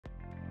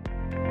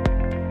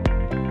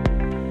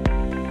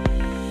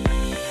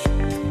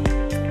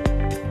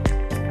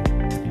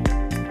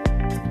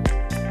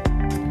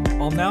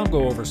I'll now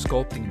go over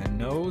sculpting the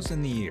nose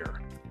and the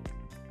ear.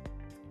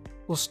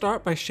 We'll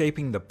start by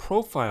shaping the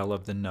profile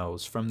of the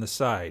nose from the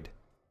side.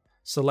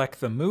 Select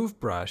the Move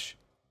brush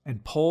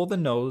and pull the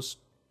nose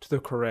to the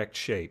correct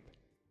shape.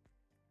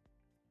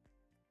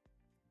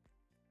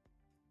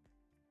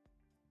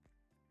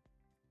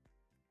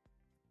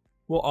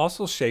 We'll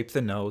also shape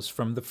the nose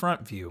from the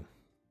front view.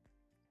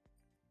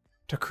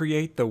 To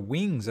create the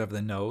wings of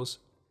the nose,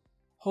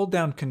 hold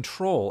down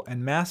Ctrl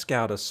and mask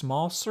out a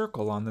small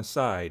circle on the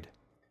side.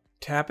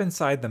 Tap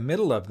inside the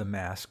middle of the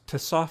mask to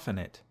soften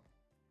it.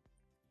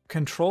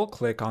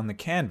 Control-click on the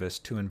canvas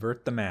to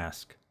invert the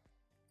mask.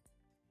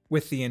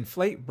 With the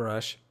Inflate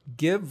brush,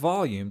 give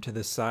volume to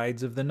the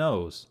sides of the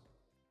nose.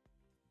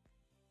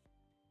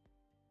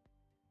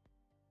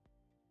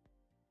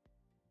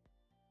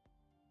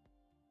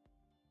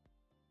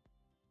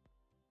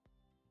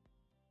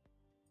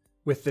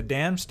 With the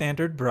Dam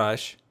Standard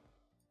brush,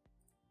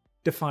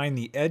 define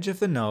the edge of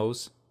the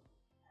nose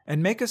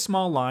and make a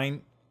small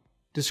line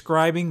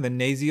describing the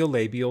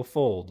nasolabial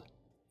fold.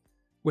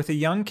 With a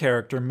young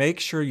character, make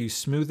sure you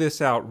smooth this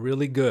out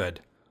really good,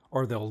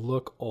 or they'll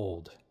look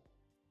old.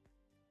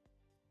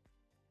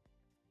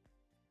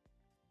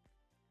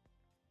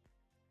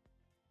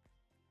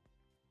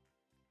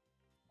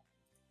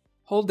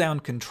 Hold down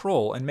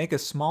Ctrl and make a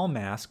small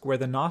mask where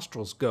the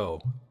nostrils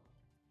go.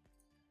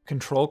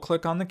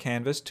 Control-click on the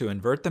canvas to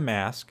invert the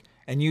mask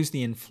and use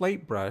the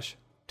Inflate brush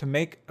to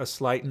make a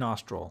slight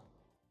nostril.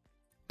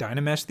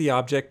 Dynamesh the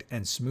object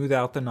and smooth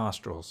out the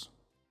nostrils.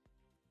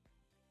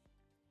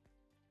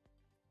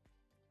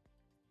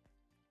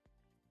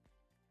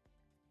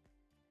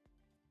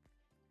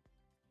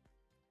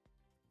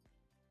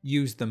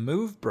 Use the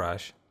Move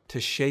brush to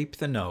shape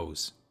the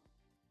nose.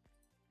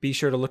 Be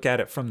sure to look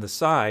at it from the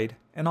side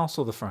and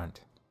also the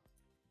front.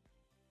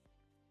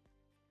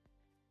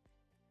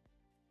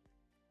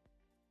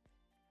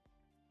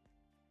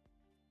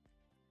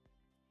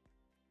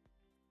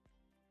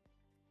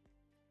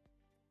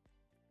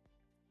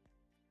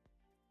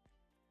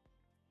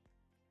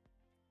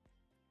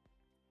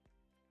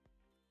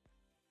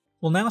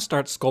 We'll now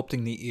start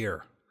sculpting the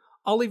ear.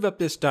 I'll leave up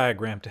this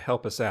diagram to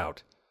help us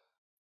out.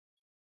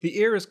 The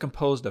ear is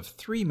composed of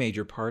 3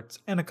 major parts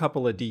and a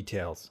couple of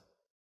details.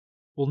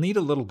 We'll need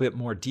a little bit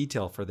more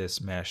detail for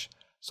this mesh,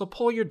 so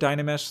pull your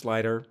Dynamesh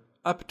slider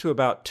up to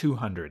about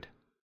 200.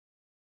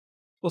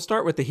 We'll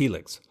start with the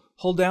helix.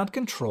 Hold down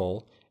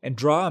Ctrl and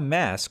draw a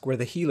mask where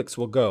the helix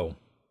will go.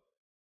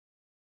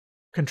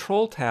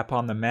 Control tap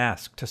on the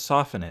mask to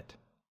soften it.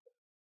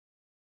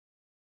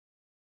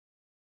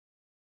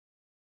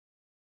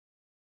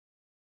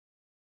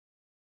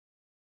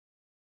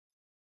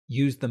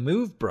 Use the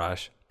Move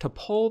brush to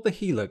pull the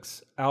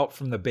helix out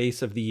from the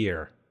base of the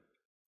ear.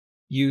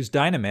 Use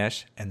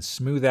Dynamesh and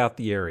smooth out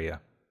the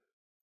area.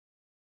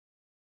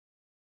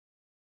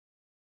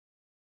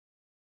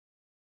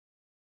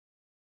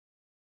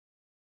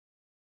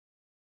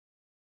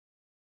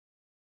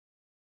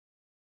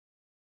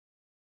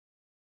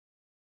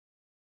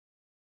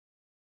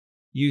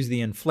 Use the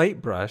Inflate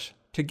brush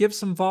to give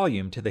some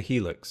volume to the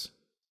helix.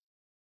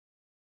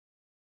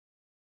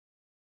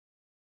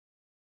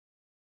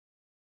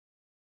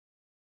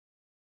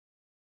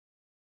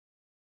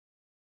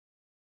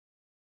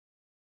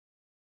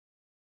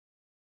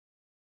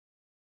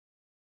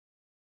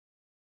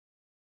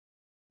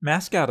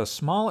 Mask out a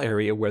small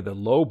area where the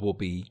lobe will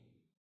be.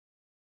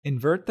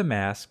 Invert the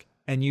mask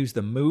and use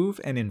the Move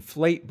and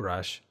Inflate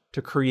brush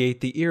to create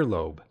the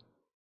earlobe.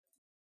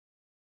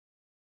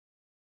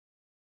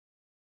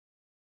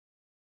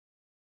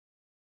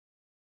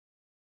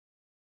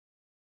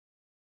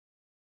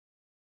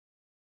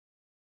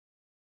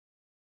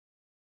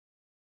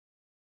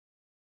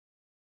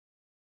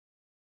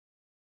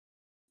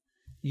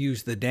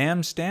 Use the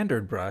Dam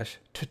Standard brush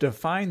to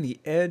define the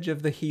edge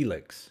of the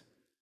helix.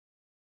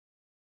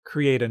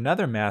 Create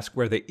another mask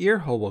where the ear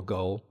hole will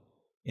go,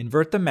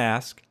 invert the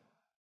mask,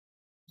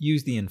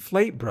 use the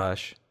Inflate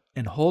brush,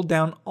 and hold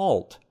down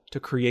Alt to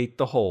create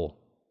the hole.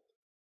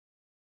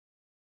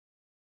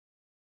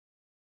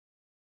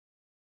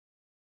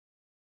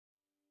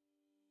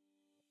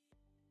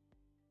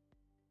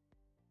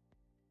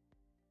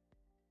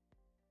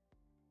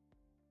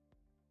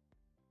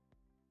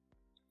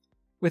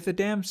 With the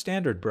Dam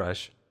Standard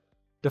brush,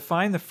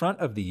 define the front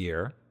of the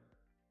ear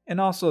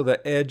and also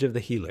the edge of the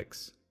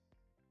helix.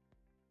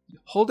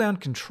 Hold down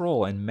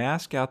Ctrl and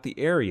mask out the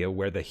area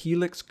where the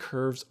helix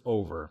curves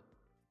over.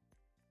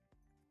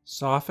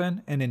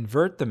 Soften and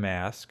invert the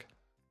mask.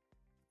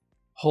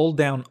 Hold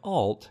down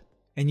Alt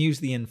and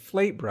use the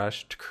Inflate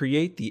brush to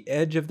create the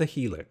edge of the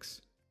helix.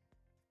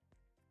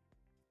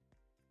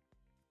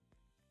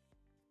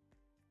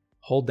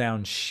 Hold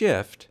down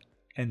Shift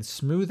and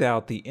smooth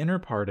out the inner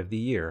part of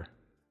the ear.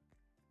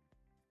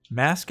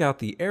 Mask out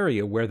the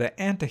area where the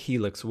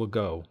antihelix will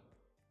go.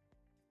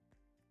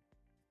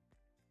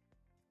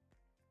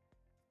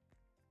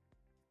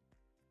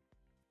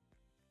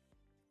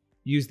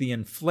 Use the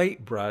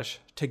Inflate brush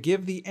to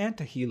give the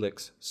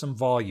antihelix some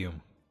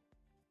volume.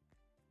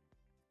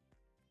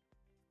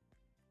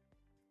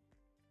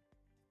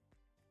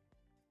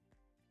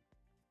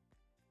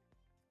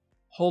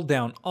 hold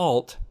down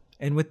Alt,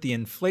 and with the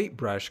inflate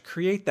brush,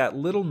 create that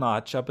little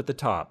notch up at the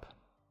top.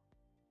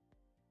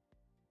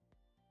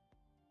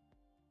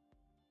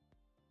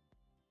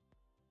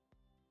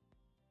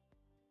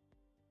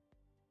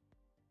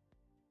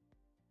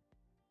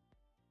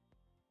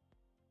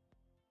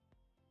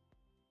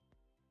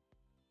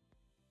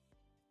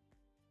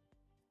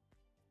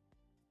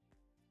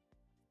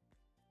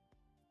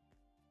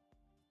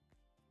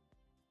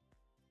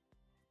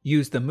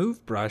 Use the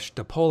Move brush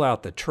to pull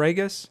out the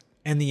tragus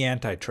and the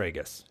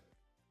anti-tragus.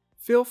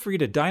 Feel free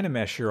to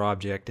Dynamesh your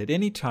object at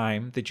any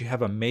time that you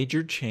have a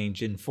major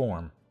change in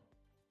form.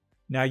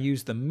 Now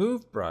use the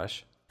Move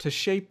brush to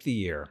shape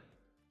the ear,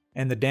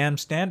 and the Dam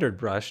Standard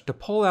brush to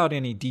pull out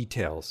any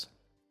details.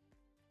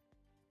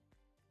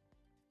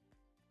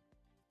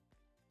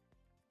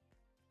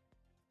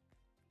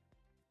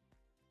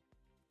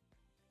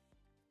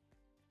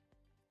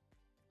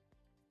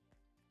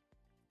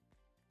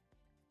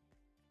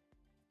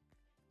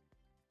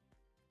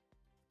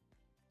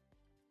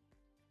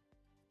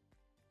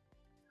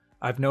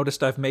 I've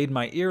noticed I've made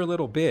my ear a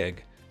little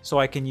big, so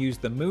I can use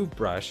the Move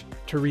brush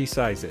to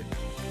resize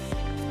it.